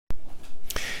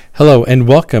Hello and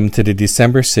welcome to the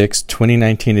December 6,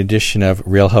 2019 edition of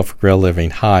Real Health, Real Living.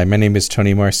 Hi, my name is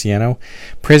Tony Marciano,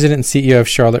 President and CEO of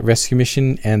Charlotte Rescue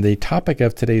Mission, and the topic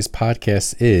of today's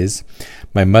podcast is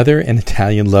My Mother and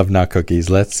Italian Love Knot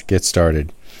Cookies. Let's get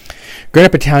started. Growing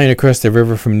up Italian across the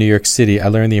river from New York City, I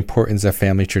learned the importance of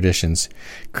family traditions.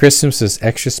 Christmas was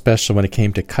extra special when it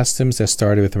came to customs that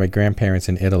started with my grandparents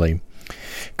in Italy.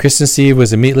 Christmas Eve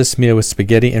was a meatless meal with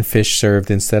spaghetti and fish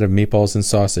served instead of meatballs and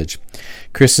sausage.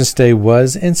 Christmas Day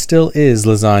was and still is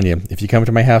lasagna. If you come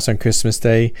to my house on Christmas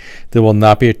Day, there will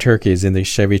not be a turkey as in the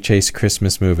Chevy Chase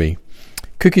Christmas movie.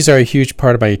 Cookies are a huge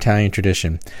part of my Italian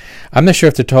tradition. I'm not sure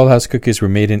if the Toll House cookies were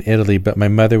made in Italy, but my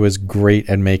mother was great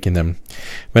at making them.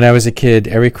 When I was a kid,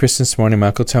 every Christmas morning, my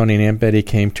Uncle Tony and Aunt Betty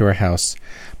came to our house.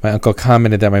 My uncle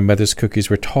commented that my mother's cookies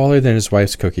were taller than his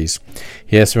wife's cookies.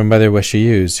 He asked my mother what she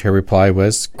used. Her reply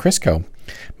was Crisco.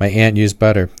 My aunt used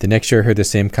butter. The next year I heard the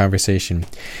same conversation.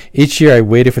 Each year I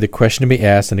waited for the question to be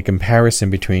asked and a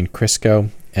comparison between Crisco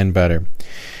and butter.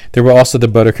 There were also the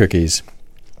butter cookies.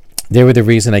 They were the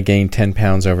reason I gained 10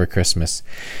 pounds over Christmas.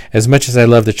 As much as I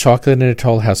loved the chocolate and the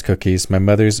Toll House cookies, my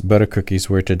mother's butter cookies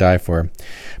were to die for.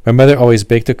 My mother always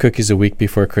baked the cookies a week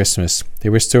before Christmas. They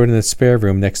were stored in the spare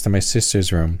room next to my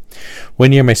sister's room.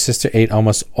 One year my sister ate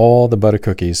almost all the butter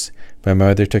cookies. When my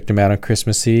mother took them out on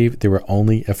Christmas Eve, there were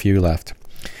only a few left.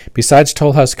 Besides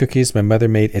Toll House cookies, my mother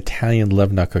made Italian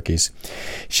love knot cookies.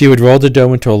 She would roll the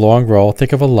dough into a long roll,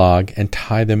 thick of a log, and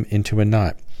tie them into a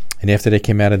knot. And after they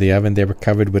came out of the oven, they were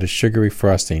covered with a sugary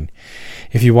frosting.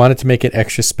 If you wanted to make it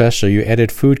extra special, you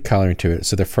added food coloring to it,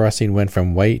 so the frosting went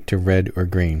from white to red or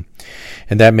green.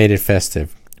 And that made it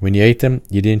festive. When you ate them,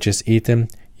 you didn't just eat them,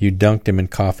 you dunked them in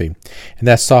coffee. And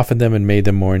that softened them and made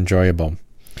them more enjoyable.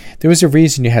 There was a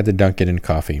reason you had to dunk it in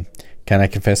coffee. Can I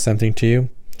confess something to you?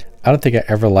 I don't think I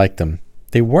ever liked them.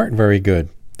 They weren't very good.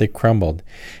 They crumbled.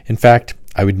 In fact,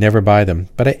 I would never buy them,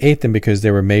 but I ate them because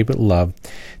they were made with love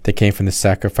that came from the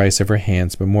sacrifice of her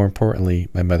hands, but more importantly,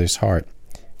 my mother's heart.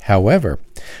 However,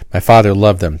 my father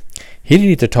loved them. He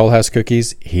didn't eat the Toll House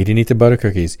cookies. He didn't eat the butter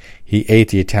cookies. He ate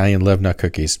the Italian love knot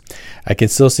cookies. I can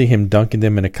still see him dunking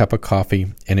them in a cup of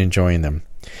coffee and enjoying them.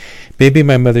 Maybe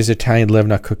my mother's Italian love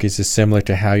knot cookies is similar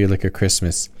to how you look at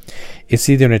Christmas. It's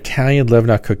either an Italian love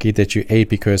knot cookie that you ate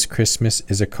because Christmas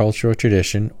is a cultural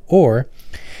tradition, or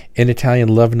an Italian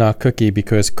love knot cookie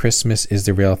because Christmas is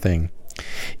the real thing.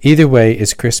 Either way,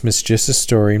 is Christmas just a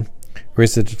story, or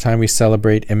is it the time we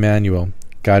celebrate Emmanuel,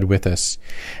 God with us?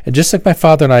 And just like my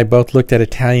father and I both looked at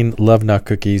Italian love knot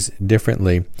cookies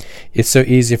differently, it's so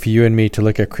easy for you and me to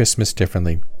look at Christmas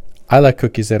differently. I like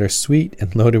cookies that are sweet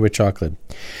and loaded with chocolate.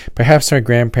 Perhaps our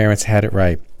grandparents had it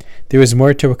right. There is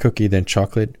more to a cookie than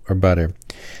chocolate or butter.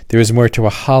 There is more to a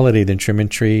holiday than trimming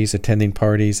trees, attending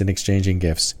parties, and exchanging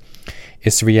gifts.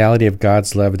 It's the reality of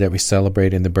God's love that we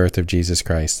celebrate in the birth of Jesus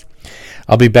Christ.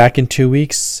 I'll be back in 2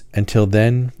 weeks. Until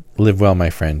then, live well, my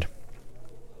friend.